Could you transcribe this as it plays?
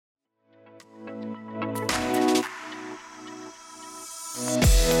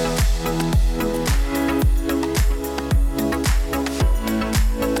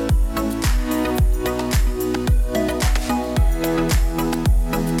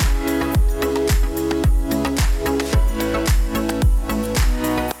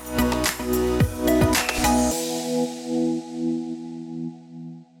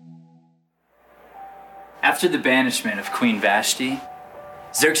After the banishment of Queen Vashti,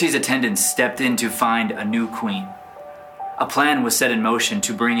 Xerxes' attendants stepped in to find a new queen. A plan was set in motion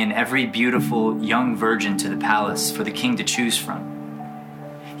to bring in every beautiful young virgin to the palace for the king to choose from.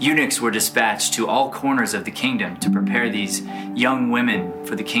 Eunuchs were dispatched to all corners of the kingdom to prepare these young women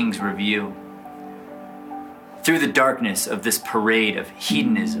for the king's review. Through the darkness of this parade of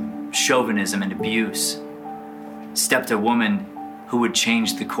hedonism, chauvinism, and abuse, stepped a woman who would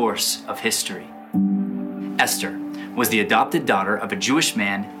change the course of history. Esther was the adopted daughter of a Jewish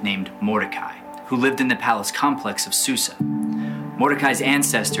man named Mordecai, who lived in the palace complex of Susa. Mordecai's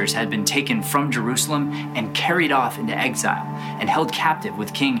ancestors had been taken from Jerusalem and carried off into exile and held captive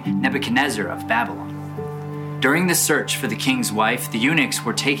with King Nebuchadnezzar of Babylon. During the search for the king's wife, the eunuchs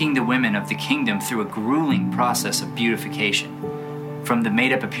were taking the women of the kingdom through a grueling process of beautification. From the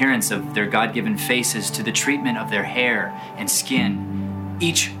made-up appearance of their God-given faces to the treatment of their hair and skin,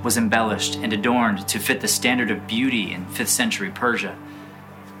 each was embellished and adorned to fit the standard of beauty in 5th century Persia.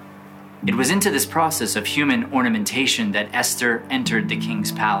 It was into this process of human ornamentation that Esther entered the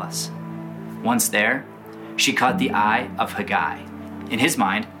king's palace. Once there, she caught the eye of Haggai. In his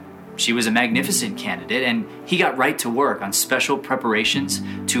mind, she was a magnificent candidate, and he got right to work on special preparations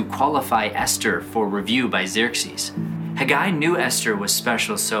to qualify Esther for review by Xerxes. Haggai knew Esther was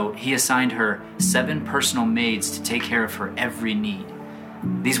special, so he assigned her 7 personal maids to take care of her every need.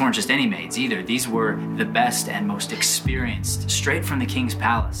 These weren't just any maids either. These were the best and most experienced, straight from the king's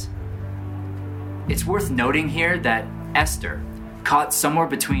palace. It's worth noting here that Esther, caught somewhere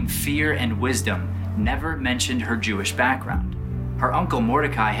between fear and wisdom, never mentioned her Jewish background. Her uncle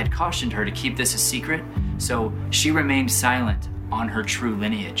Mordecai had cautioned her to keep this a secret, so she remained silent on her true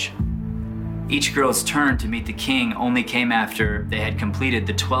lineage. Each girl's turn to meet the king only came after they had completed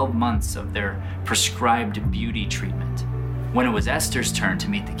the 12 months of their prescribed beauty treatment. When it was Esther's turn to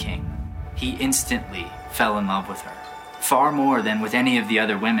meet the king, he instantly fell in love with her. Far more than with any of the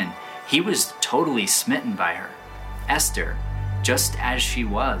other women, he was totally smitten by her. Esther, just as she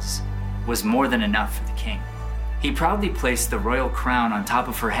was more than enough for the king. He proudly placed the royal crown on top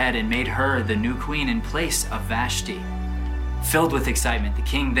of her head and made her the new queen in place of Vashti. Filled with excitement, the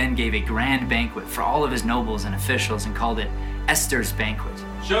king then gave a grand banquet for all of his nobles and officials and called it Esther's Banquet.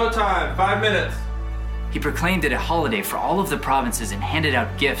 Showtime, 5 minutes. He proclaimed it a holiday for all of the provinces and handed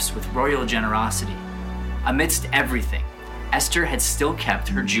out gifts with royal generosity. Amidst everything, Esther had still kept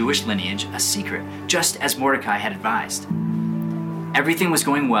her Jewish lineage a secret, just as Mordecai had advised. Everything was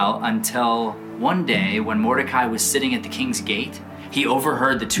going well until one day when Mordecai was sitting at the king's gate. He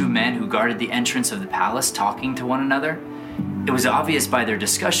overheard the 2 men who guarded the entrance of the palace talking to one another. It was obvious by their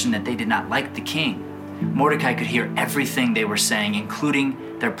discussion that they did not like the king. Mordecai could hear everything they were saying,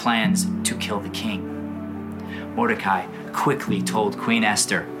 including their plans to kill the king. Mordecai quickly told Queen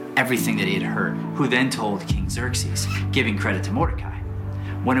Esther everything that he had heard, who then told King Xerxes, giving credit to Mordecai.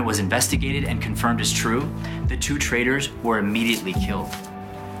 When it was investigated and confirmed as true, the 2 traitors were immediately killed.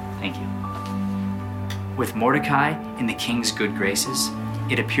 Thank you. With Mordecai in the king's good graces,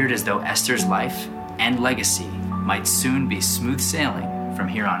 it appeared as though Esther's life and legacy might soon be smooth sailing from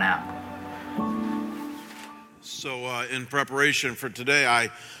here on out. So in preparation for today,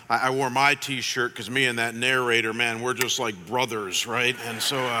 I wore my t-shirt because me and that narrator, man, we're just like brothers, right? And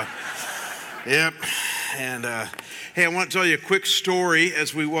so, yep. And hey, I want to tell you a quick story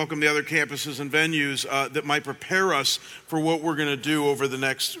as we welcome the other campuses and venues that might prepare us for what we're going to do over the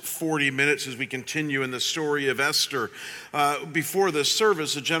next 40 minutes as we continue in the story of Esther. Before this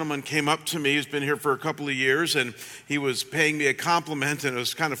service, a gentleman came up to me. He's been here for a couple of years, and he was paying me a compliment, and it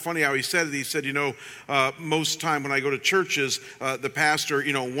was kind of funny how he said it. He said, most time when I go to churches, the pastor,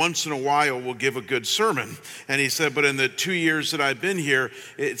 once in a while will give a good sermon. And he said, but in the 2 years that I've been here,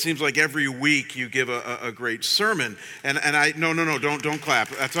 it seems like every week you give a great sermon. And I, no, don't clap.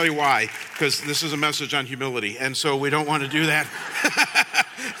 I'll tell you why, because this is a message on humility, and so we don't want to do that.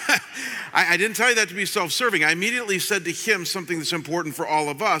 I didn't tell you that to be self-serving. I immediately said to him something that's important for all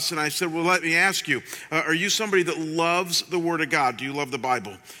of us, and I said, well, let me ask you, are you somebody that loves the Word of God? Do you love the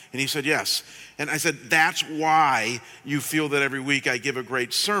Bible? And he said, yes. And I said, that's why you feel that every week I give a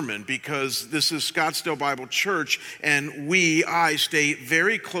great sermon, because this is Scottsdale Bible Church, and I stay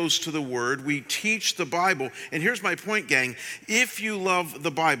very close to the Word. We teach the Bible. And here's my point, gang. If you love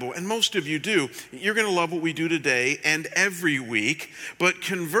the Bible, and most of you do, you're going to love what we do today and every week. But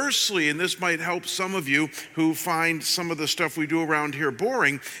conversely, and this might help some of you who find some of the stuff we do around here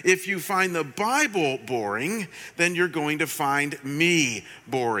boring, if you find the Bible boring, then you're going to find me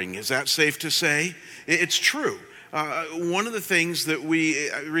boring. Is that safe to say? It's true. One of the things that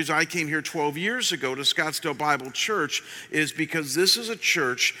the reason I came here 12 years ago to Scottsdale Bible Church is because this is a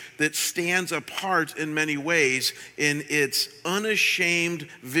church that stands apart in many ways in its unashamed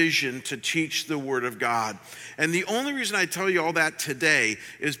vision to teach the Word of God. And the only reason I tell you all that today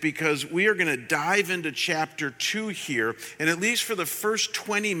is because we are going to dive into chapter 2 here. And at least for the first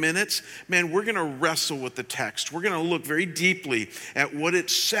 20 minutes, man, we're going to wrestle with the text. We're going to look very deeply at what it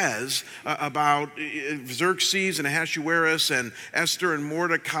says about Xerxes and Ahasuerus and Esther and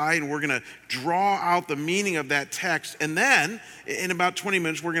Mordecai. And we're going to draw out the meaning of that text. And then in about 20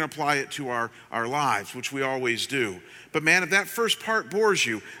 minutes, we're going to apply it to our lives, which we always do. But man, if that first part bores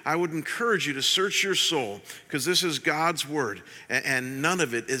you, I would encourage you to search your soul, because this is God's word, and none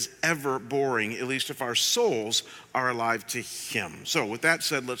of it is ever boring, at least if our souls are alive to Him. So with that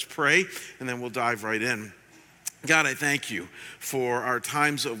said, let's pray, and then we'll dive right in. God, I thank you for our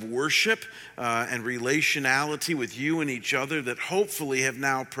times of worship and relationality with you and each other that hopefully have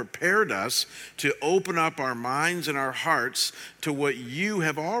now prepared us to open up our minds and our hearts to what you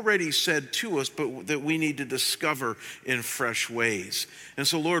have already said to us, but that we need to discover in fresh ways. And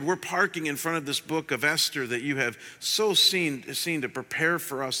so, Lord, we're parking in front of this book of Esther that you have so seen to prepare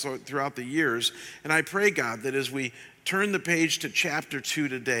for us throughout the years. And I pray, God, that as we turn the page to chapter 2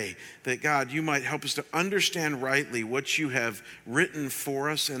 today, that God, you might help us to understand rightly what you have written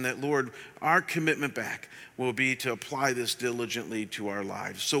for us, and that, Lord, our commitment back will be to apply this diligently to our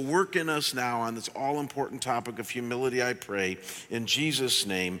lives. So work in us now on this all-important topic of humility, I pray. In Jesus'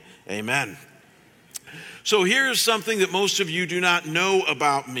 name, amen. So here's something that most of you do not know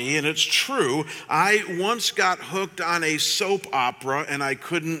about me, and it's true. I once got hooked on a soap opera, and I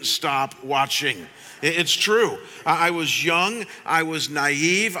couldn't stop watching. It's true. I was young, I was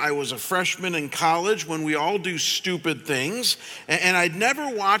naive, I was a freshman in college when we all do stupid things, and I'd never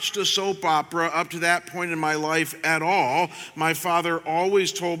watched a soap opera up to that point in my life at all. My father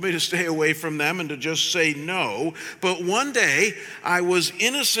always told me to stay away from them and to just say no. But one day, I was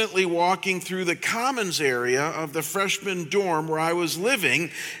innocently walking through the commons area of the freshman dorm where I was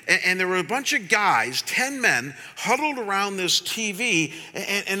living, and there were a bunch of guys, 10 men, huddled around this TV,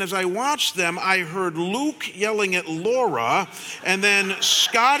 and as I watched them, I heard Luke yelling at Laura, and then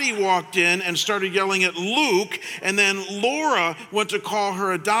Scotty walked in and started yelling at Luke, and then Laura went to call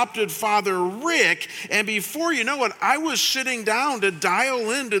her adopted father Rick, and before you know it, I was sitting down to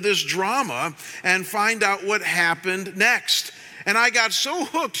dial into this drama and find out what happened next. And I got so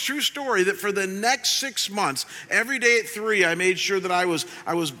hooked, true story, that for the next 6 months, every day at 3, I made sure that I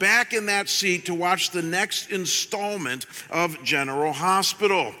was back in that seat to watch the next installment of General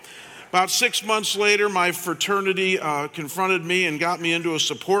Hospital. About 6 months later, my fraternity confronted me and got me into a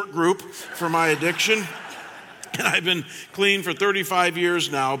support group for my addiction. And I've been clean for 35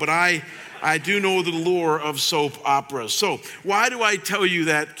 years now, but I do know the lure of soap operas. So why do I tell you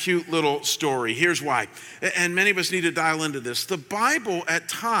that cute little story? Here's why. And many of us need to dial into this. The Bible at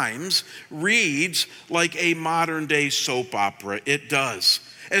times reads like a modern day soap opera. It does.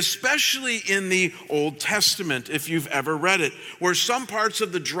 Especially in the Old Testament, if you've ever read it, where some parts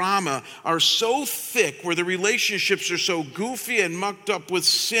of the drama are so thick, where the relationships are so goofy and mucked up with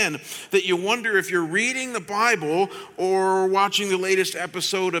sin, that you wonder if you're reading the Bible or watching the latest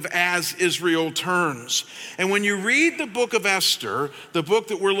episode of As Israel Turns. And when you read the book of Esther, the book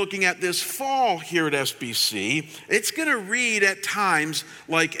that we're looking at this fall here at SBC, it's going to read at times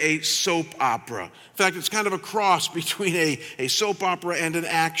like a soap opera. In fact, it's kind of a cross between a soap opera and an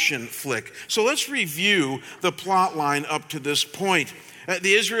action flick. So let's review the plot line up to this point.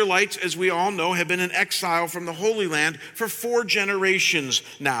 The Israelites, as we all know, have been in exile from the Holy Land for 4 generations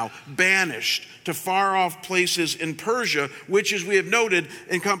now, banished to far-off places in Persia, which, as we have noted,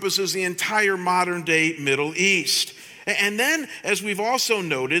 encompasses the entire modern-day Middle East. And then, as we've also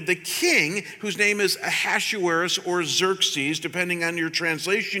noted, the king, whose name is Ahasuerus or Xerxes, depending on your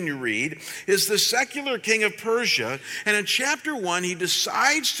translation you read, is the secular king of Persia. And in chapter 1, he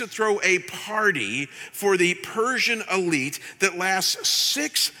decides to throw a party for the Persian elite that lasts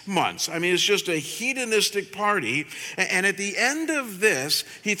 6 months. I mean, it's just a hedonistic party. And at the end of this,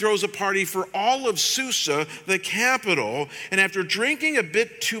 he throws a party for all of Susa, the capital. And after drinking a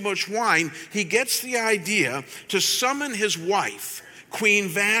bit too much wine, he gets the idea to summon his wife, Queen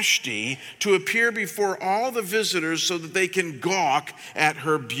Vashti, to appear before all the visitors so that they can gawk at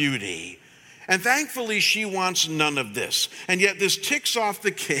her beauty. And thankfully, she wants none of this. And yet this ticks off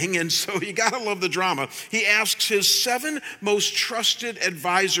the king, and so you gotta love the drama. He asks his 7 most trusted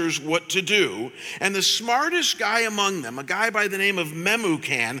advisors what to do, and the smartest guy among them, a guy by the name of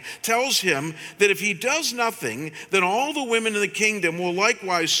Memucan, tells him that if he does nothing, then all the women in the kingdom will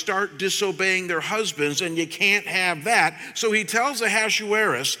likewise start disobeying their husbands, and you can't have that. So he tells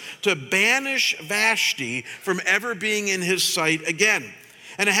Ahasuerus to banish Vashti from ever being in his sight again.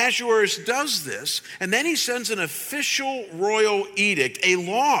 And Ahasuerus does this, and then he sends an official royal edict, a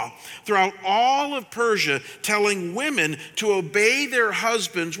law throughout all of Persia, telling women to obey their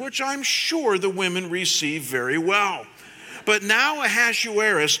husbands, which I'm sure the women receive very well. But now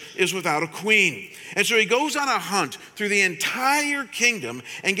Ahasuerus is without a queen. And so he goes on a hunt through the entire kingdom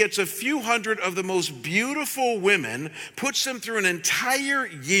and gets a few hundred of the most beautiful women, puts them through an entire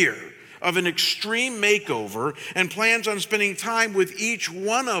year of an extreme makeover, and plans on spending time with each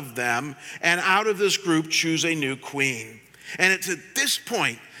one of them, and out of this group choose a new queen. And it's at this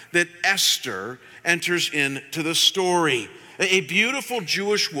point that Esther enters into the story. A beautiful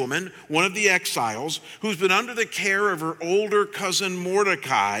Jewish woman, one of the exiles, who's been under the care of her older cousin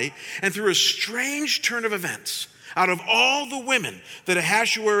Mordecai, and through a strange turn of events, out of all the women that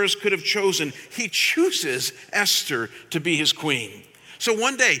Ahasuerus could have chosen, he chooses Esther to be his queen. So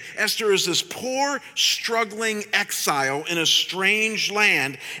one day, Esther is this poor, struggling exile in a strange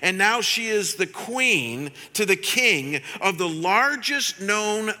land, and now she is the queen to the king of the largest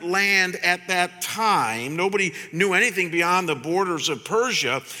known land at that time. Nobody knew anything beyond the borders of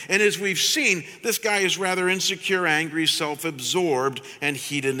Persia, and as we've seen, this guy is rather insecure, angry, self-absorbed, and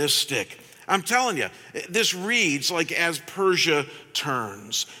hedonistic. I'm telling you, this reads like As Persia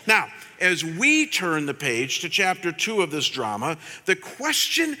Turns. Now, as we turn the page to chapter 2 of this drama, the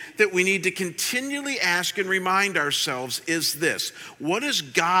question that we need to continually ask and remind ourselves is this: what is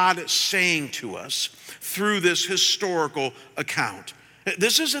God saying to us through this historical account?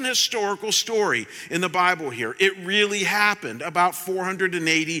 This is an historical story in the Bible here. It really happened about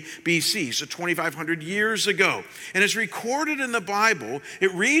 480 BC, so 2,500 years ago. And it's recorded in the Bible.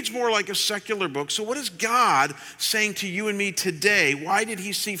 It reads more like a secular book. So what is God saying to you and me today? Why did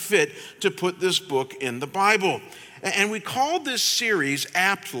he see fit to put this book in the Bible? And we called this series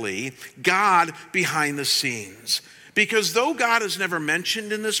aptly, God Behind the Scenes. Because though God is never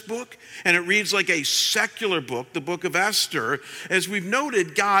mentioned in this book, and it reads like a secular book, the book of Esther, as we've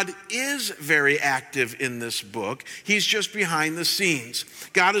noted, God is very active in this book. He's just behind the scenes.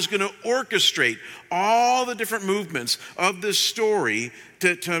 God is going to orchestrate all the different movements of this story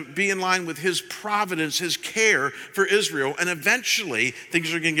to be in line with his providence, his care for Israel. And eventually,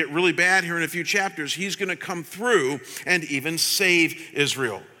 things are going to get really bad here in a few chapters. He's going to come through and even save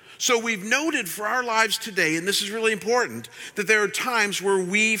Israel. So we've noted for our lives today, and this is really important, that there are times where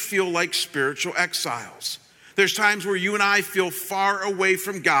we feel like spiritual exiles. There's times where you and I feel far away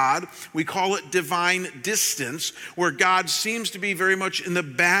from God. We call it divine distance, where God seems to be very much in the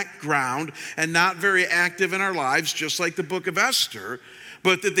background and not very active in our lives, just like the book of Esther.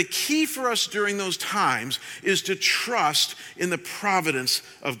 But that the key for us during those times is to trust in the providence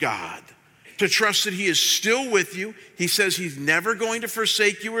of God. To trust that he is still with you. He says he's never going to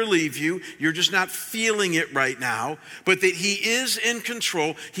forsake you or leave you. You're just not feeling it right now. But that he is in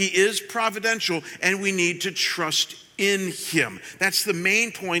control. He is providential, and we need to trust in him. That's the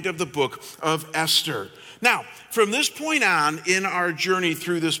main point of the book of Esther. Now, from this point on in our journey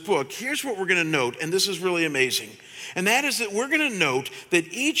through this book, here's what we're going to note, and this is really amazing. And that is that we're going to note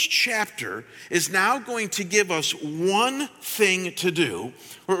that each chapter is now going to give us one thing to do.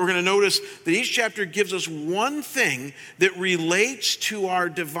 We're going to notice that each chapter gives us one thing that relates to our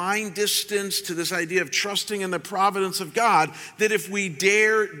divine distance, to this idea of trusting in the providence of God, that if we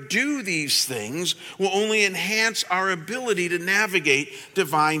dare do these things, will only enhance our ability to navigate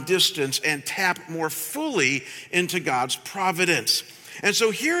divine distance and tap more fully into God's providence. And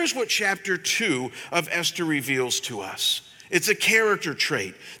so here's what chapter 2 of Esther reveals to us. It's a character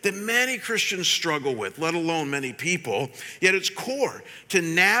trait that many Christians struggle with, let alone many people, yet it's core to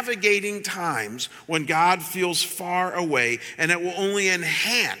navigating times when God feels far away, and it will only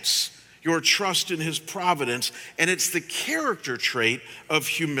enhance your trust in his providence, and it's the character trait of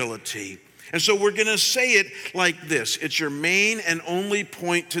humility. And so we're going to say it like this. It's your main and only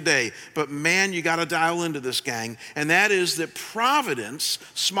point today. But man, you got to dial into this, gang. And that is that providence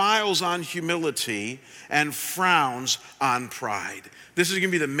smiles on humility and frowns on pride. This is going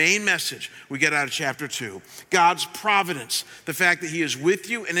to be the main message we get out of chapter 2. God's providence, the fact that he is with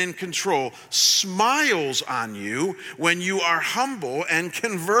you and in control, smiles on you when you are humble, and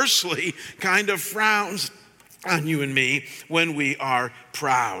conversely kind of frowns on you and me when we are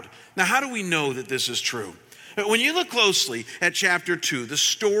proud. Now, how do we know that this is true? When you look closely at chapter 2, the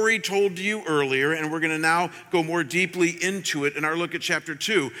story told to you earlier, and we're going to now go more deeply into it in our look at chapter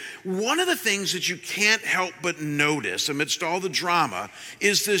 2, one of the things that you can't help but notice amidst all the drama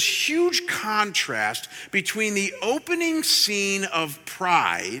is this huge contrast between the opening scene of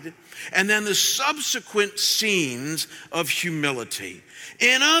pride and then the subsequent scenes of humility.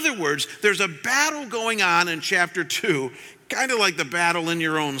 In other words, there's a battle going on in chapter 2, kind of like the battle in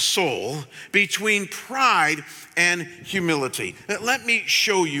your own soul, between pride and humility. Let me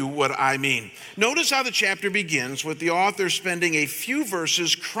show you what I mean. Notice how the chapter begins with the author spending a few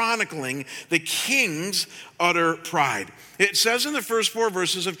verses chronicling the king's utter pride. It says in the first 4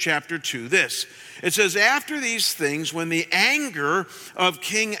 verses of chapter 2 this. It says, after these things, when the anger of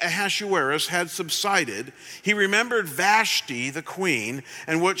King Ahasuerus had subsided, he remembered Vashti, the queen,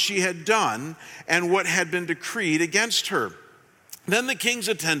 and what she had done and what had been decreed against her. Then the king's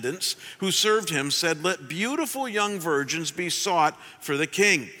attendants who served him said, let beautiful young virgins be sought for the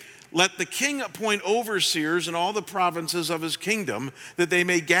king. Let the king appoint overseers in all the provinces of his kingdom, that they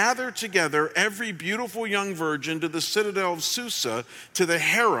may gather together every beautiful young virgin to the citadel of Susa, to the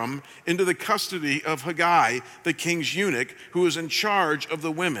harem, into the custody of Haggai, the king's eunuch, who is in charge of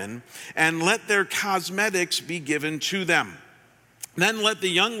the women, and let their cosmetics be given to them. Then let the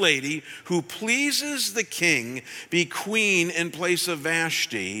young lady who pleases the king be queen in place of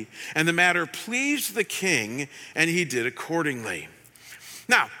Vashti. And the matter pleased the king, and he did accordingly.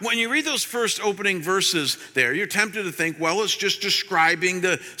 Now, when you read those first opening verses there, you're tempted to think, well, it's just describing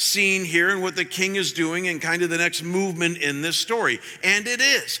the scene here and what the king is doing and kind of the next movement in this story. And it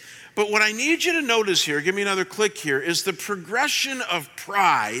is. But what I need you to notice here, give me another click here, is the progression of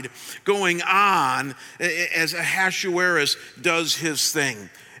pride going on as Ahasuerus does his thing.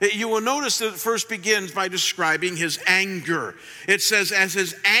 You will notice that it first begins by describing his anger. It says, as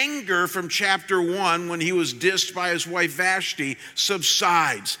his anger from chapter 1, when he was dissed by his wife Vashti,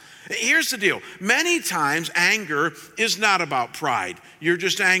 subsides. Here's the deal. Many times anger is not about pride. You're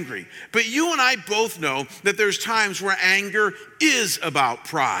just angry. But you and I both know that there's times where anger is about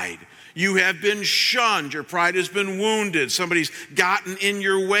pride. You have been shunned. Your pride has been wounded. Somebody's gotten in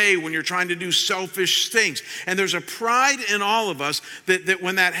your way when you're trying to do selfish things. And there's a pride in all of us that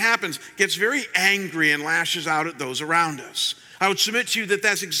when that happens, gets very angry and lashes out at those around us. I would submit to you that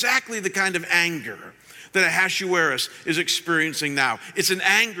that's exactly the kind of anger that Ahasuerus is experiencing now. It's an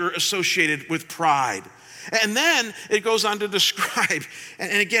anger associated with pride. And then it goes on to describe,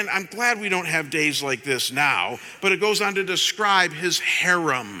 and again, I'm glad we don't have days like this now, but it goes on to describe his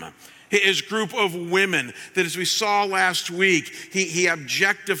harem, his group of women that, as we saw last week, he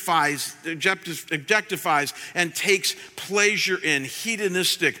objectifies and takes pleasure in,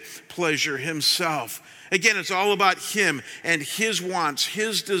 hedonistic pleasure himself. Again, it's all about him and his wants,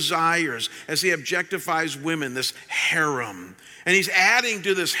 his desires, as he objectifies women, this harem. And he's adding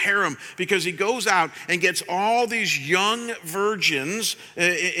to this harem because he goes out and gets all these young virgins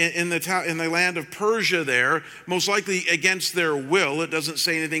in the land of Persia there, most likely against their will. It doesn't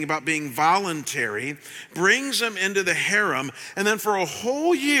say anything about being voluntary. Brings them into the harem, and then for a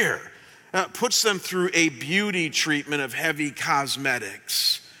whole year puts them through a beauty treatment of heavy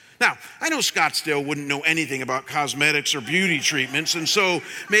cosmetics. Now, I know Scottsdale wouldn't know anything about cosmetics or beauty treatments, and so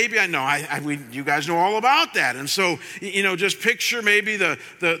maybe I know, you guys know all about that. And so, just picture maybe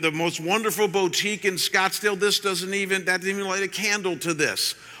the most wonderful boutique in Scottsdale. That doesn't even light a candle to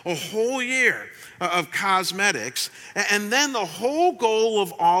this. A whole year of cosmetics, and then the whole goal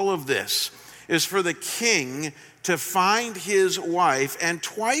of all of this is for the king to find his wife, and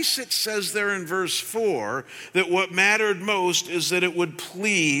twice it says there in verse 4 that what mattered most is that it would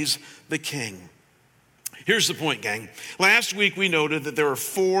please the king. Here's the point, gang. Last week we noted that there are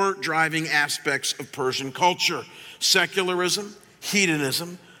 4 driving aspects of Persian culture: secularism,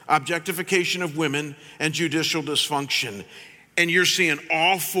 hedonism, objectification of women, and judicial dysfunction. And you're seeing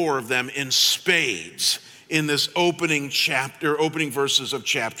all 4 of them in spades in this opening verses of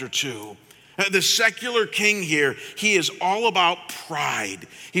chapter 2. The secular king here, he is all about pride.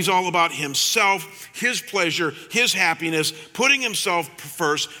 He's all about himself, his pleasure, his happiness, putting himself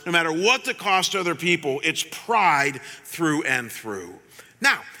first, no matter what the cost to other people. It's pride through and through.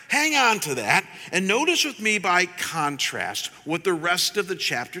 Now, hang on to that and notice with me by contrast what the rest of the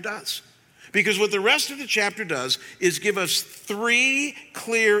chapter does. Because what the rest of the chapter does is give us 3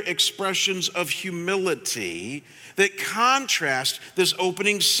 clear expressions of humility that contrast this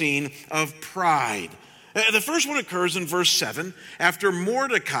opening scene of pride. The first one occurs in verse 7 after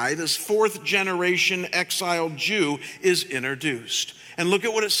Mordecai, this fourth generation exiled Jew, is introduced. And look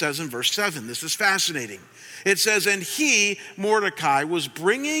at what it says in verse 7. This is fascinating. It says, and he, Mordecai, was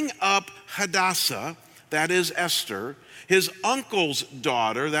bringing up Hadassah, that is Esther, his uncle's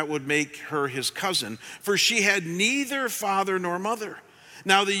daughter, that would make her his cousin, for she had neither father nor mother.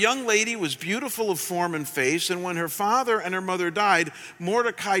 Now the young lady was beautiful of form and face, and when her father and her mother died,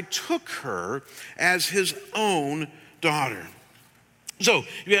 Mordecai took her as his own daughter. So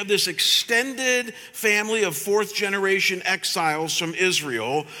you have this extended family of fourth generation exiles from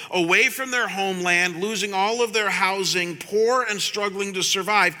Israel, away from their homeland, losing all of their housing, poor and struggling to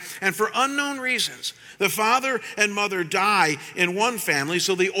survive, and for unknown reasons. The father and mother die in one family,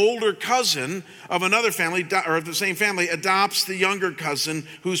 so the older cousin of another family, or of the same family, adopts the younger cousin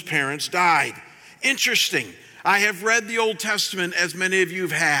whose parents died. Interesting. I have read the Old Testament, as many of you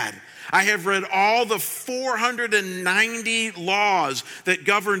have had. I have read all the 490 laws that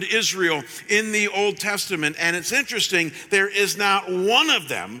governed Israel in the Old Testament, and it's interesting, there is not one of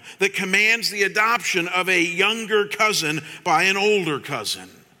them that commands the adoption of a younger cousin by an older cousin.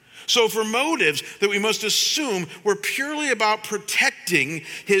 So for motives that we must assume were purely about protecting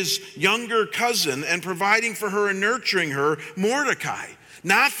his younger cousin and providing for her and nurturing her, Mordecai,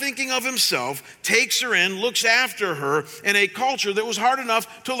 not thinking of himself, takes her in, looks after her in a culture that was hard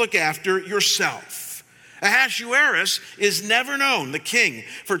enough to look after yourself. Ahasuerus is never known, the king,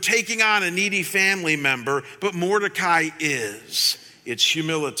 for taking on a needy family member, but Mordecai is. It's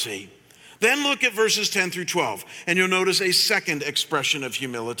humility. Then look at verses 10 through 12, and you'll notice a second expression of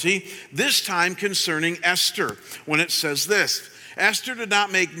humility, this time concerning Esther, when it says this, Esther did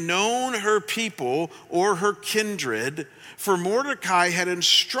not make known her people or her kindred, for Mordecai had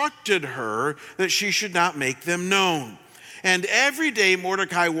instructed her that she should not make them known. And every day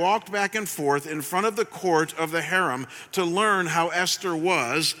Mordecai walked back and forth in front of the court of the harem to learn how Esther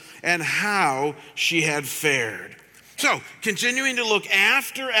was and how she had fared. So, continuing to look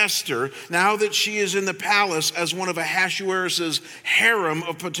after Esther, now that she is in the palace as one of Ahasuerus' harem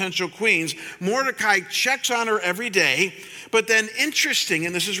of potential queens, Mordecai checks on her every day, but then interesting,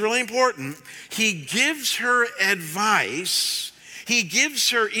 and this is really important, he gives her advice, he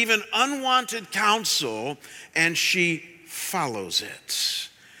gives her even unwanted counsel, and she follows it.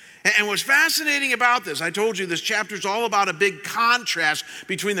 And what's fascinating about this, I told you this chapter is all about a big contrast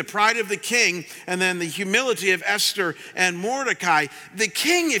between the pride of the king and then the humility of Esther and Mordecai. The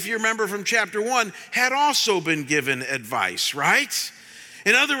king, if you remember from chapter 1, had also been given advice, right?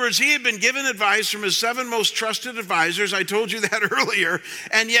 In other words, he had been given advice from his 7 most trusted advisors. I told you that earlier.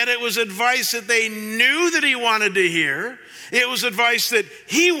 And yet it was advice that they knew that he wanted to hear. It was advice that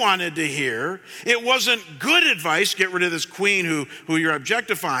he wanted to hear. It wasn't good advice, get rid of this queen who you're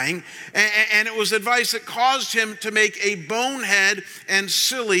objectifying. And it was advice that caused him to make a bonehead and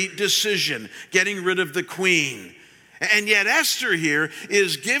silly decision, getting rid of the queen. And yet Esther here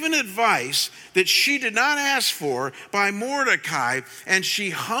is given advice that she did not ask for by Mordecai, and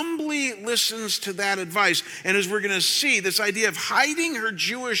she humbly listens to that advice. And as we're going to see, this idea of hiding her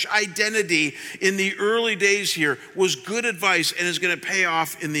Jewish identity in the early days here was good advice and is going to pay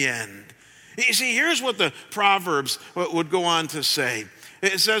off in the end. You see, here's what the Proverbs would go on to say.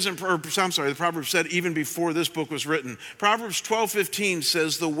 It says the Proverbs said even before this book was written. Proverbs 12:15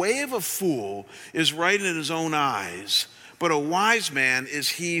 says, the way of a fool is right in his own eyes, but a wise man is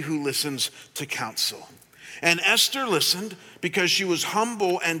he who listens to counsel. And Esther listened because she was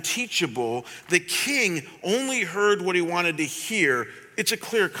humble and teachable. The king only heard what he wanted to hear. It's a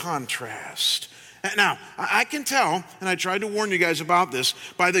clear contrast. Now, I can tell, and I tried to warn you guys about this,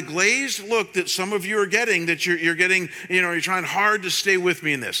 by the glazed look that some of you are getting, that you're getting, you're trying hard to stay with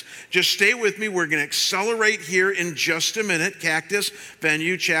me in this. Just stay with me. We're going to accelerate here in just a minute. Cactus,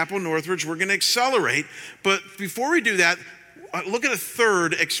 Venue, Chapel, Northridge, we're going to accelerate. But before we do that, look at a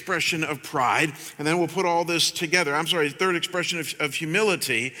third expression of pride, and then we'll put all this together. Third expression of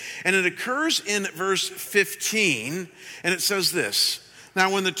humility. And it occurs in verse 15, and it says this. Now,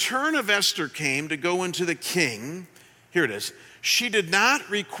 when the turn of Esther came to go into the king, here it is, she did not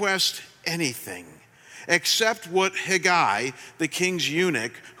request anything except what Haggai, the king's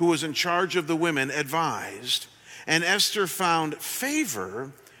eunuch, who was in charge of the women, advised. And Esther found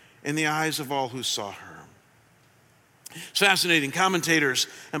favor in the eyes of all who saw her. It's fascinating. Commentators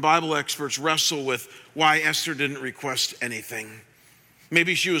and Bible experts wrestle with why Esther didn't request anything.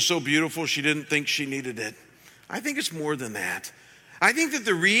 Maybe she was so beautiful she didn't think she needed it. I think it's more than that. I think that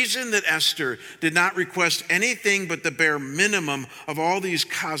the reason that Esther did not request anything but the bare minimum of all these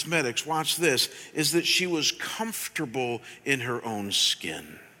cosmetics, watch this, is that she was comfortable in her own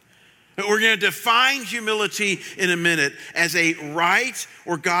skin. We're going to define humility in a minute as a right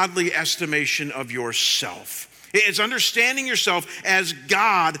or godly estimation of yourself. It's understanding yourself as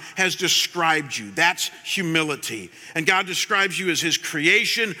God has described you. That's humility. And God describes you as his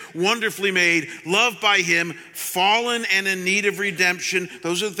creation, wonderfully made, loved by him, fallen and in need of redemption.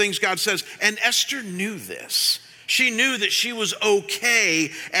 Those are the things God says. And Esther knew this. She knew that she was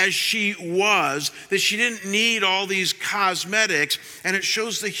okay as she was, that she didn't need all these cosmetics, and it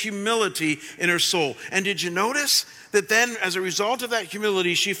shows the humility in her soul. And did you notice that then, as a result of that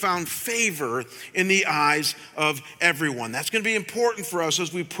humility, she found favor in the eyes of everyone? That's going to be important for us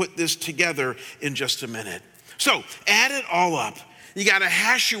as we put this together in just a minute. So, add it all up. You got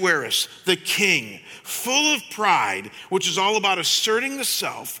Ahasuerus, the king, full of pride, which is all about asserting the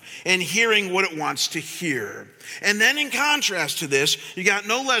self and hearing what it wants to hear. And then in contrast to this, you got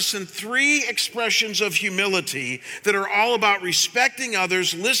no less than 3 expressions of humility that are all about respecting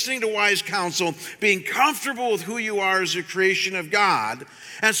others, listening to wise counsel, being comfortable with who you are as a creation of God.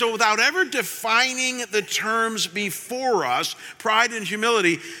 And so without ever defining the terms before us, pride and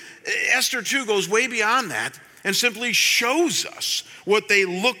humility, Esther 2 goes way beyond that and simply shows us what they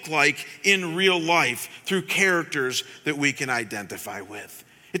look like in real life through characters that we can identify with.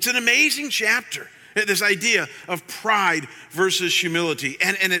 It's an amazing chapter, this idea of pride versus humility.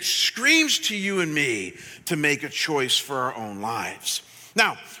 And it screams to you and me to make a choice for our own lives.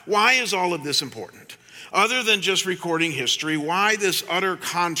 Now, why is all of this important? Other than just recording history, why this utter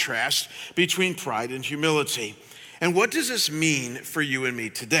contrast between pride and humility? And what does this mean for you and me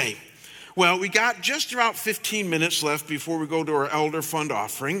today? Well, we got just about 15 minutes left before we go to our Elder Fund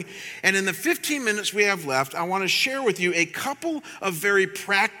offering. And in the 15 minutes we have left, I want to share with you a couple of very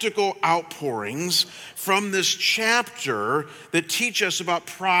practical outpourings from this chapter that teach us about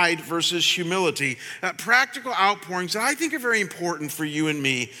pride versus humility. Practical outpourings that I think are very important for you and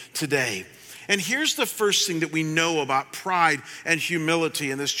me today. And here's the first thing that we know about pride and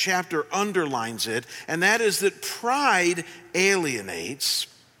humility, and this chapter underlines it, and that is that pride alienates,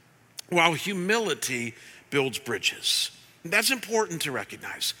 while humility builds bridges. That's important to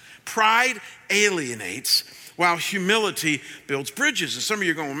recognize. Pride alienates, while humility builds bridges. And some of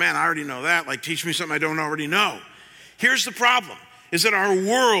you are going, well, man, I already know that. Like, teach me something I don't already know. Here's the problem, is that our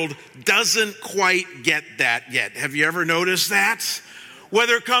world doesn't quite get that yet. Have you ever noticed that?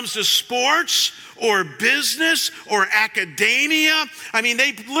 Whether it comes to sports or business or academia, I mean,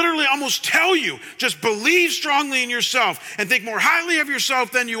 they literally almost tell you, just believe strongly in yourself and think more highly of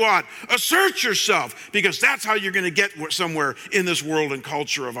yourself than you ought. Assert yourself, because that's how you're going to get somewhere in this world and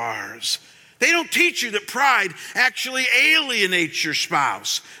culture of ours. They don't teach you that pride actually alienates your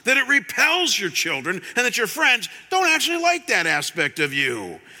spouse, that it repels your children, and that your friends don't actually like that aspect of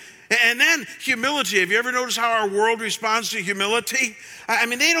you. And then humility. Have you ever noticed how our world responds to humility? I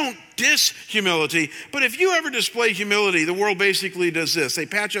mean, they don't diss humility, but if you ever display humility, the world basically does this. They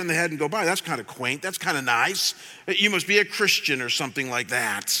pat you on the head and go, by, that's kind of quaint, that's kind of nice. You must be a Christian or something like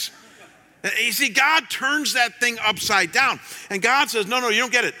that. You see, God turns that thing upside down. And God says, no, you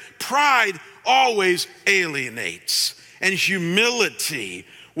don't get it. Pride always alienates, and humility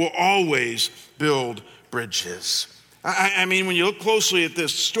will always build bridges. I mean, when you look closely at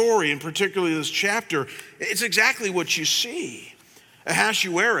this story, and particularly this chapter, it's exactly what you see.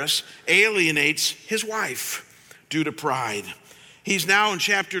 Ahasuerus alienates his wife due to pride. He's now in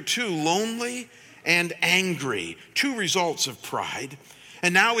chapter 2 lonely and angry, 2 results of pride.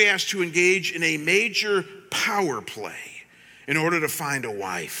 And now he has to engage in a major power play in order to find a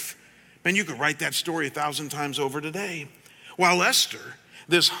wife. Man, you could write that story 1,000 times over today. While Esther,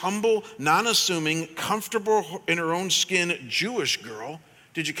 this humble, non-assuming, comfortable in her own skin Jewish girl,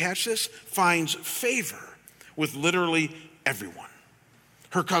 did you catch this? Finds favor with literally everyone.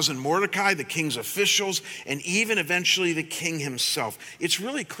 Her cousin Mordecai, the king's officials, and even eventually the king himself. It's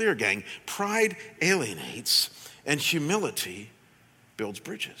really clear, gang. Pride alienates, and humility builds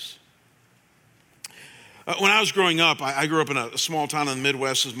bridges. When I was growing up, I grew up in a small town in the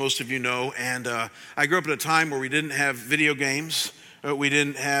Midwest, as most of you know, and I grew up at a time where we didn't have video games. We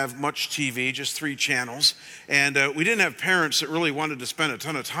didn't have much TV, just 3 channels. And we didn't have parents that really wanted to spend a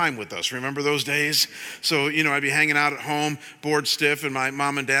ton of time with us. Remember those days? So, I'd be hanging out at home, bored stiff, and my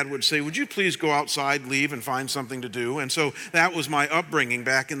mom and dad would say, would you please go outside, leave, and find something to do? And so that was my upbringing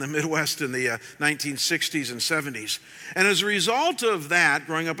back in the Midwest in the 1960s and 70s. And as a result of that,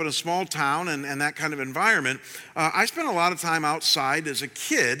 growing up in a small town and that kind of environment, I spent a lot of time outside as a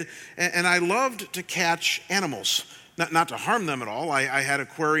kid, and I loved to catch animals. not to harm them at all. I had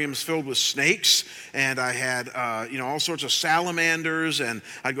aquariums filled with snakes, and I had all sorts of salamanders, and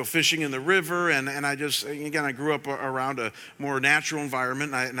I'd go fishing in the river, and I just, again, I grew up around a more natural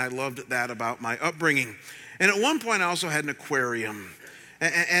environment, and I loved that about my upbringing. And at one point I also had an aquarium.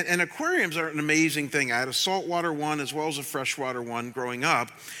 And aquariums are an amazing thing. I had a saltwater one as well as a freshwater one growing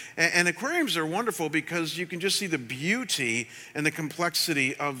up. And aquariums are wonderful because you can just see the beauty and the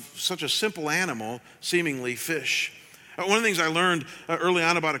complexity of such a simple animal, seemingly fish. One of the things I learned early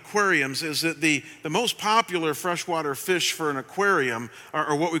on about aquariums is that the most popular freshwater fish for an aquarium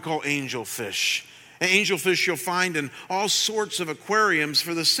are what we call angelfish. Angelfish you'll find in all sorts of aquariums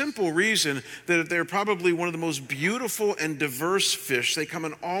for the simple reason that they're probably one of the most beautiful and diverse fish. They come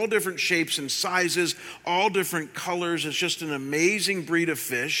in all different shapes and sizes, all different colors. It's just an amazing breed of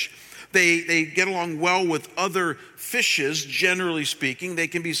fish. They get along well with other fishes, generally speaking. They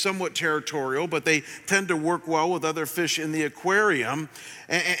can be somewhat territorial, but they tend to work well with other fish in the aquarium.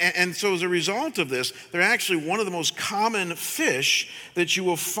 And so as a result of this, they're actually one of the most common fish that you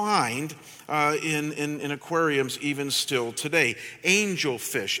will find in aquariums even still today.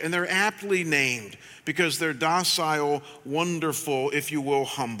 Angelfish. And they're aptly named because they're docile, wonderful, if you will,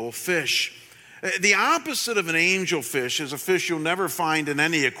 humble fish. The opposite of an angelfish is a fish you'll never find in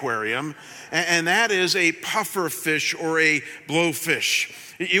any aquarium, and that is a puffer fish or a blowfish.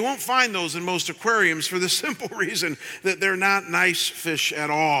 You won't find those in most aquariums for the simple reason that they're not nice fish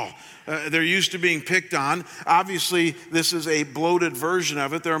at all. They're used to being picked on. Obviously, this is a bloated version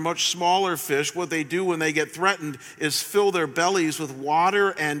of it. They're a much smaller fish. What they do when they get threatened is fill their bellies with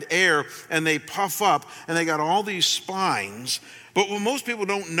water and air, and they puff up, and they got all these spines. But what most people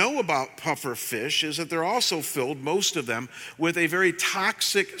don't know about puffer fish is that they're also filled, most of them, with a very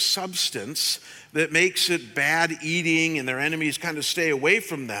toxic substance that makes it bad eating, and their enemies kind of stay away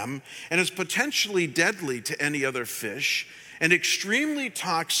from them, and is potentially deadly to any other fish, and extremely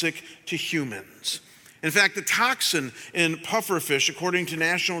toxic to humans. In fact, the toxin in pufferfish, according to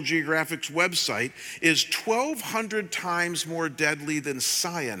National Geographic's website, is 1,200 times more deadly than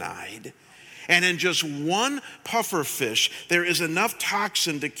cyanide. And in just one pufferfish, there is enough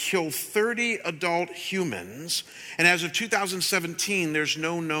toxin to kill 30 adult humans. And as of 2017, there's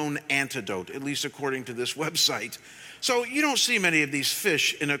no known antidote, at least according to this website. So you don't see many of these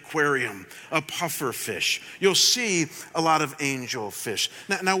fish in an aquarium, a pufferfish. You'll see a lot of angelfish.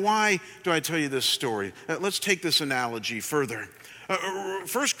 Now, why do I tell you this story? Let's take this analogy further. 1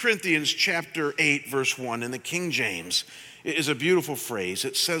 Corinthians chapter 8, verse 1 in the King James is a beautiful phrase.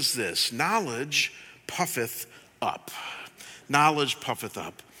 It says this: knowledge puffeth up. Knowledge puffeth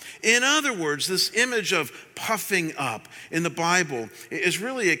up. In other words, this image of puffing up in the Bible is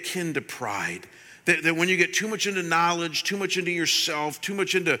really akin to pride. That when you get too much into knowledge, too much into yourself, too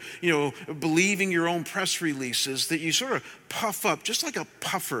much into, believing your own press releases, that you sort of puff up just like a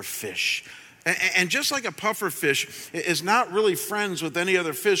puffer fish. And just like a puffer fish is not really friends with any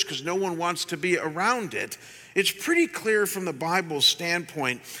other fish because no one wants to be around it, it's pretty clear from the Bible's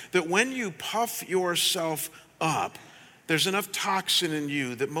standpoint that when you puff yourself up, there's enough toxin in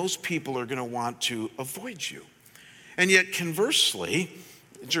you that most people are going to want to avoid you. And yet, conversely,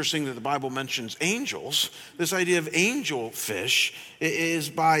 interesting that the Bible mentions angels. This idea of angelfish is,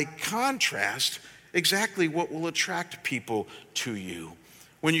 by contrast, exactly what will attract people to you.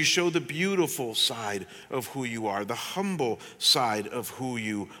 When you show the beautiful side of who you are, the humble side of who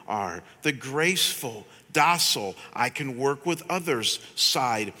you are, the graceful, docile, I can work with others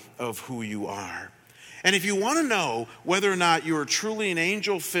side of who you are. And if you want to know whether or not you are truly an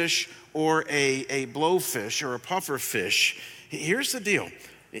angelfish or a blowfish or a pufferfish, here's the deal.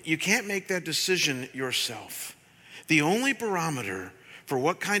 You can't make that decision yourself. The only barometer for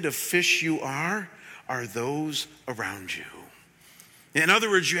what kind of fish you are those around you. In other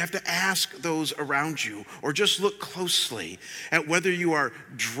words, you have to ask those around you, or just look closely at whether you are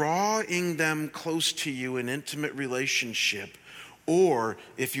drawing them close to you in intimate relationship, or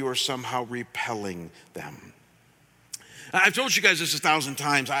if you are somehow repelling them. I've told you guys this 1,000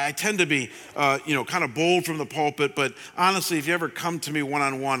 times. I tend to be, kind of bold from the pulpit, but honestly, if you ever come to me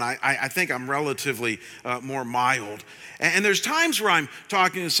one-on-one, I think I'm relatively more mild. And there's times where I'm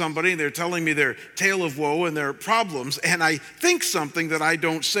talking to somebody and they're telling me their tale of woe and their problems, and I think something that I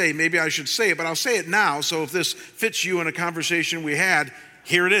don't say. Maybe I should say it, but I'll say it now, so if this fits you in a conversation we had,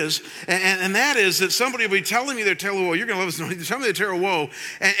 here it is. And that is that somebody will be telling me their tale of woe. You're going to love this. They're telling me their tale of woe.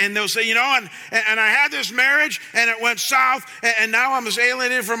 And they'll say, and I had this marriage and it went south. And now I'm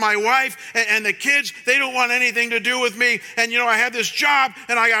alienated from my wife. And the kids, they don't want anything to do with me. And, I had this job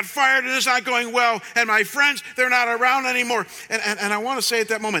and I got fired and it's not going well. And my friends, they're not around anymore. And I want to say at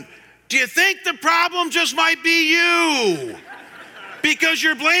that moment, Do you think the problem just might be you? Because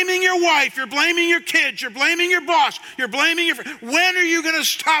you're blaming your wife, you're blaming your kids, you're blaming your boss, you're blaming your friend. When are you going to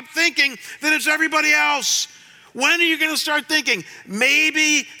stop thinking that it's everybody else? When are you going to start thinking,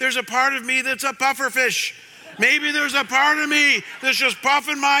 maybe there's a part of me that's a pufferfish? Maybe there's a part of me that's just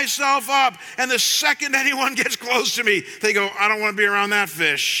puffing myself up, and the second anyone gets close to me, they go, I don't want to be around that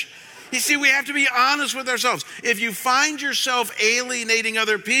fish. You see, we have to be honest with ourselves. If you find yourself alienating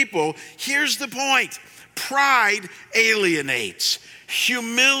other people, here's the point. Pride alienates.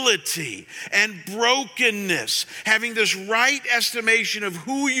 Humility and brokenness, having this right estimation of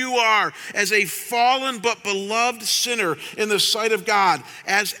who you are as a fallen but beloved sinner in the sight of God,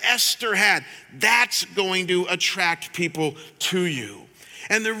 as Esther had, that's going to attract people to you.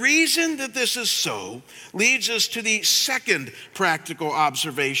 And the reason that this is so leads us to the second practical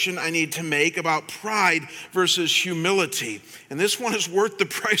observation I need to make about pride versus humility. And this one is worth the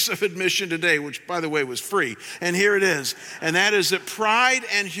price of admission today, which, by the way, was free. And here it is. And that is that pride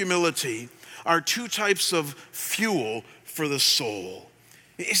and humility are two types of fuel for the soul.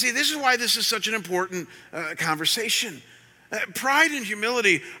 You see, this is why this is such an important conversation. Pride and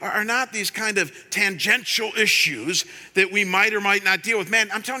humility are not these kind of tangential issues that we might or might not deal with. Man,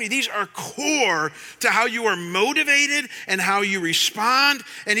 I'm telling you, these are core to how you are motivated and how you respond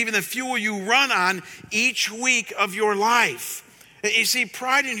and even the fuel you run on each week of your life. You see,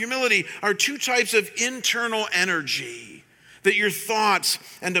 pride and humility are two types of internal energy that your thoughts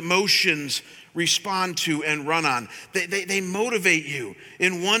and emotions respond to and run on. They motivate you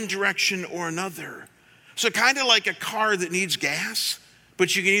in one direction or another. So kind of like a car that needs gas,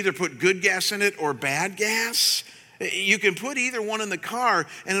 but you can either put good gas in it or bad gas. You can put either one in the car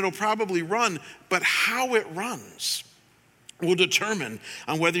and it'll probably run, but how it runs will determine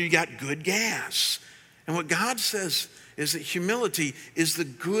on whether you got good gas. And what God says is that humility is the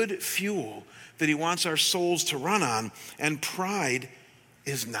good fuel that he wants our souls to run on, and pride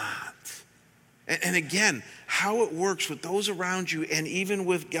is not. And again, how it works with those around you and even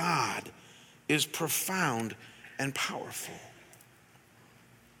with God is profound and powerful.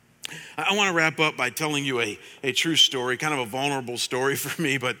 I want to wrap up by telling you a true story, kind of a vulnerable story for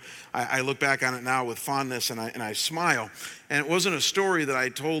me, but I look back on it now with fondness and I smile. And it wasn't a story that I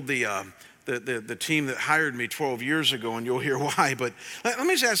told the team that hired me 12 years ago, and you'll hear why. But let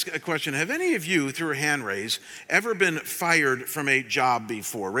me just ask a question. Have any of you, through a hand raise, ever been fired from a job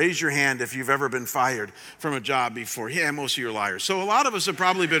before? Raise your hand if you've ever been fired from a job before. Yeah, most of you are liars. So a lot of us have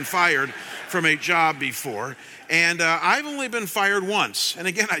probably been fired from a job before. And I've only been fired once. And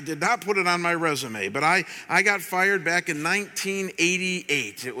again, I did not put it on my resume, but I got fired back in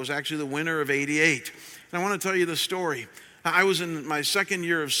 1988. It was actually the winter of 88. And I want to tell you the story. I was in my second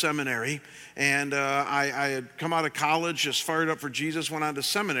year of seminary, and I had come out of college, just fired up for Jesus, went on to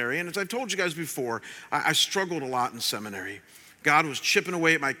seminary. And as I've told you guys before, I struggled a lot in seminary. God was chipping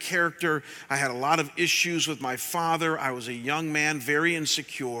away at my character. I had a lot of issues with my father. I was a young man, very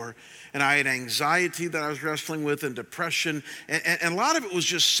insecure. And I had anxiety that I was wrestling with and depression. And a lot of it was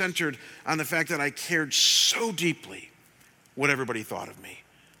just centered on the fact that I cared so deeply what everybody thought of me.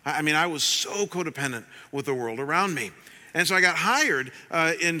 I mean, I was so codependent with the world around me. And so I got hired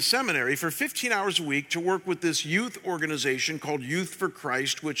in seminary for 15 hours a week to work with this youth organization called Youth for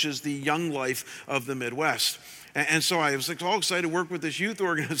Christ, which is the young life of the Midwest. And so I was all excited to work with this youth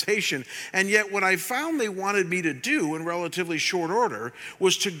organization. And yet what I found they wanted me to do in relatively short order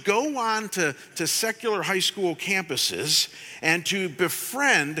was to go on to secular high school campuses and to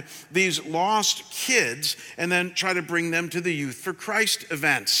befriend these lost kids and then try to bring them to the Youth for Christ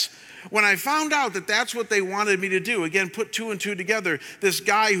events. When I found out that that's what they wanted me to do, again, put two and two together, this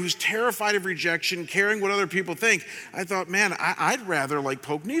guy who's terrified of rejection, caring what other people think, I thought, man, I'd rather like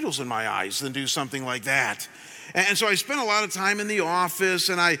poke needles in my eyes than do something like that. And so I spent a lot of time in the office,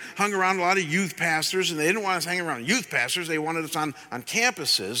 and I hung around a lot of youth pastors, and they didn't want us hanging around youth pastors. They wanted us on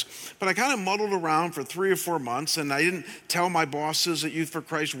campuses. But I kind of muddled around for 3 or 4 months, and I didn't tell my bosses at Youth for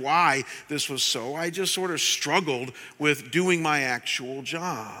Christ why this was so. I just sort of struggled with doing my actual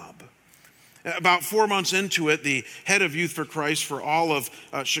job. About 4 months into it, the head of Youth for Christ for all of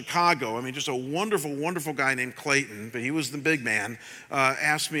Chicago, I mean, just a wonderful, wonderful guy named Clayton, but he was the big man,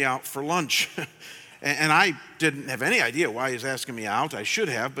 asked me out for lunch. And I didn't have any idea why he was asking me out. I should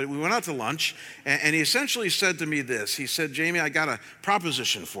have, but we went out to lunch, and he essentially said to me this. He said, Jamie, I got a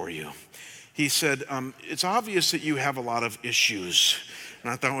proposition for you. He said, it's obvious that you have a lot of issues. And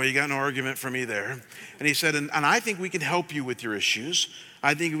I thought, well, you got no argument for me there. And he said, and I think we can help you with your issues.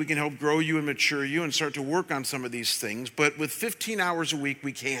 I think we can help grow you and mature you and start to work on some of these things. But with 15 hours a week,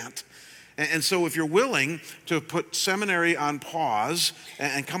 we can't. And so if you're willing to put seminary on pause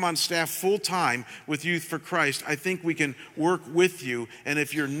and come on staff full time with Youth for Christ, I think we can work with you. And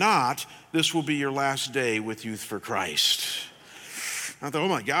if you're not, this will be your last day with Youth for Christ. I thought, oh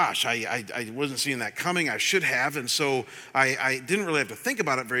my gosh, I wasn't seeing that coming. I should have. And so I didn't really have to think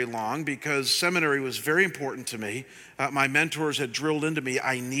about it very long because seminary was very important to me. My mentors had drilled into me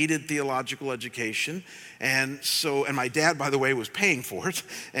I needed theological education. And my dad, by the way, was paying for it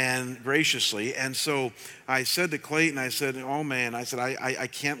and graciously. And so I said to Clayton, I said, oh man, I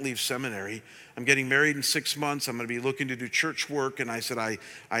can't leave seminary. I'm getting married in 6 months. I'm going to be looking to do church work. And I said,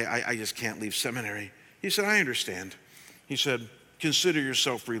 I just can't leave seminary. He said, I understand. He said, consider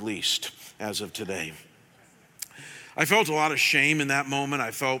yourself released as of today. I felt a lot of shame in that moment. I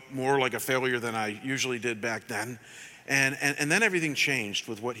felt more like a failure than I usually did back then. And then everything changed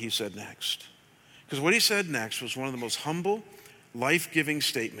with what he said next. Because what he said next was one of the most humble, life-giving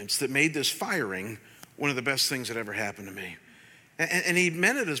statements that made this firing one of the best things that ever happened to me. And he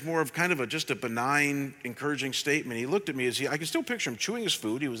meant it as more of kind of just a benign, encouraging statement. He looked at me I can still picture him chewing his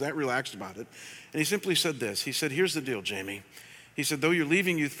food. He was that relaxed about it. And he simply said this. He said, here's the deal, Jamie. He said, though you're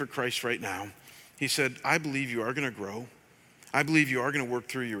leaving Youth for Christ right now, he said, I believe you are going to grow. I believe you are going to work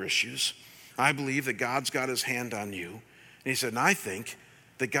through your issues. I believe that God's got his hand on you. And he said, and I think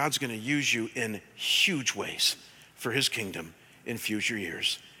that God's going to use you in huge ways for his kingdom in future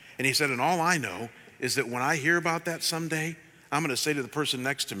years. And he said, and all I know is that when I hear about that someday, I'm going to say to the person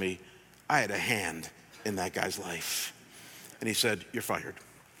next to me, I had a hand in that guy's life. And he said, you're fired.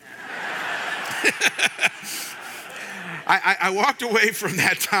 I walked away from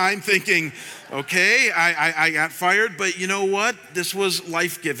that time thinking, okay, I got fired, but you know what? This was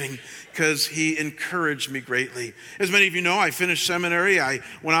life-giving because he encouraged me greatly. As many of you know, I finished seminary. I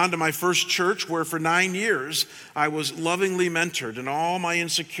went on to my first church where for 9 years I was lovingly mentored in all my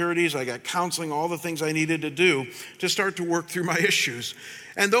insecurities. I got counseling, all the things I needed to do to start to work through my issues.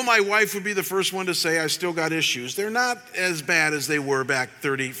 And though my wife would be the first one to say I still got issues, they're not as bad as they were back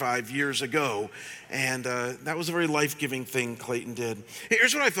 35 years ago. And that was a very life-giving thing Clayton did.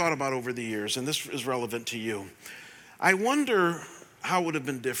 Here's what I thought about over the years, and this is relevant to you. I wonder how it would have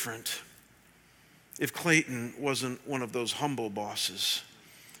been different if Clayton wasn't one of those humble bosses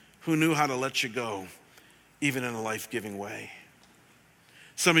who knew how to let you go, even in a life-giving way.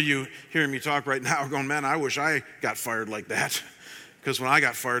 Some of you hearing me talk right now are going, man, I wish I got fired like that. Because when I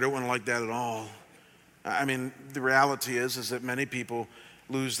got fired, it wasn't like that at all. I mean, the reality is that many people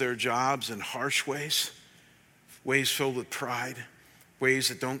lose their jobs in harsh ways filled with pride, ways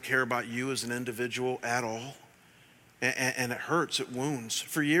that don't care about you as an individual at all. And it hurts, it wounds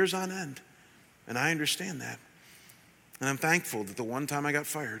for years on end. And I understand that. And I'm thankful that the one time I got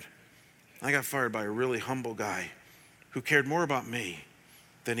fired by a really humble guy who cared more about me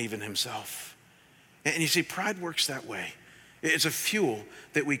than even himself. And you see, pride works that way. It's a fuel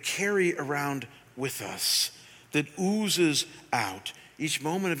that we carry around with us that oozes out each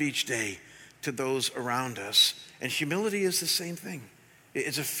moment of each day to those around us. And humility is the same thing.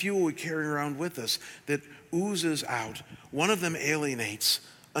 It's a fuel we carry around with us that oozes out. One of them alienates.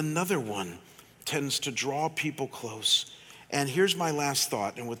 Another one tends to draw people close. And here's my last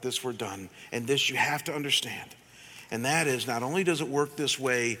thought, and with this we're done. And this you have to understand. And that is, not only does it work this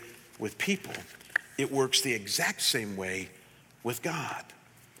way with people, it works the exact same way with God.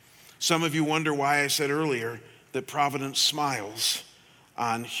 Some of you wonder why I said earlier that providence smiles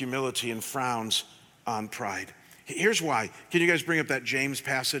on humility and frowns on pride. Here's why. Can you guys bring up that James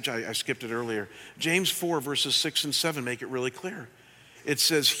passage? I skipped it earlier. James 4 verses 6 and 7 make it really clear. It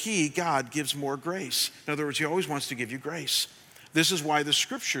says, he, God, gives more grace. In other words, he always wants to give you grace. This is why the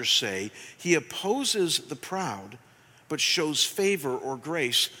scriptures say he opposes the proud, but shows favor or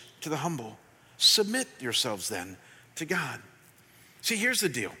grace to the humble. Submit yourselves then to God. See, here's the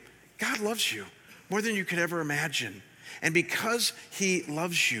deal. God loves you more than you could ever imagine. And because he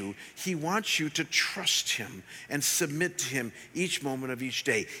loves you, he wants you to trust him and submit to him each moment of each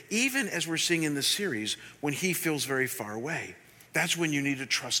day. Even as we're seeing in this series, when he feels very far away. That's when you need to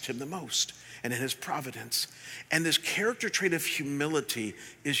trust him the most and in his providence. And this character trait of humility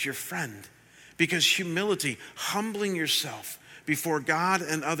is your friend. Because humility, humbling yourself before God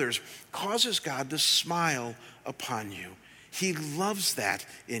and others, causes God to smile upon you. He loves that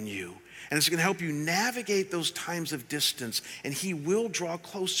in you. And it's going to help you navigate those times of distance, and he will draw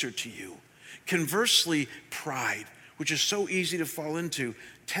closer to you. Conversely, pride, which is so easy to fall into,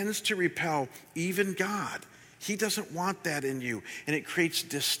 tends to repel even God. He doesn't want that in you, and it creates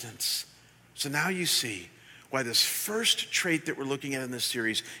distance. So now you see, why this first trait that we're looking at in this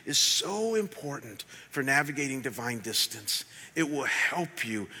series is so important for navigating divine distance. It will help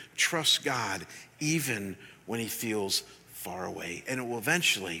you trust God even when he feels far away, and it will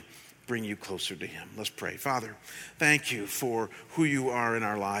eventually bring you closer to him. Let's pray. Father, thank you for who you are in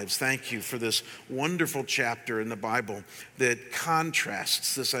our lives. Thank you for this wonderful chapter in the Bible that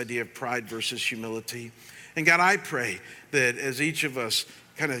contrasts this idea of pride versus humility. And God, I pray that as each of us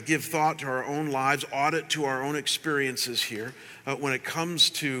kind of give thought to our own lives, audit to our own experiences here, when it comes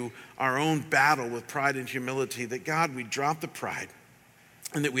to our own battle with pride and humility, that God, we drop the pride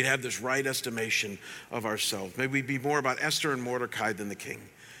and that we'd have this right estimation of ourselves. May we be more about Esther and Mordecai than the king.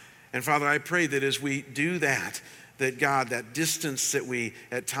 And Father, I pray that as we do that, that God, that distance that we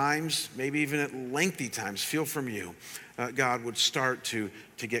at times, maybe even at lengthy times, feel from you, God, would start to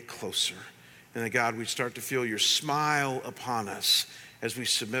get closer. And that God, we'd start to feel your smile upon us as we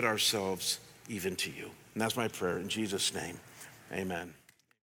submit ourselves even to you. And that's my prayer in Jesus' name. Amen.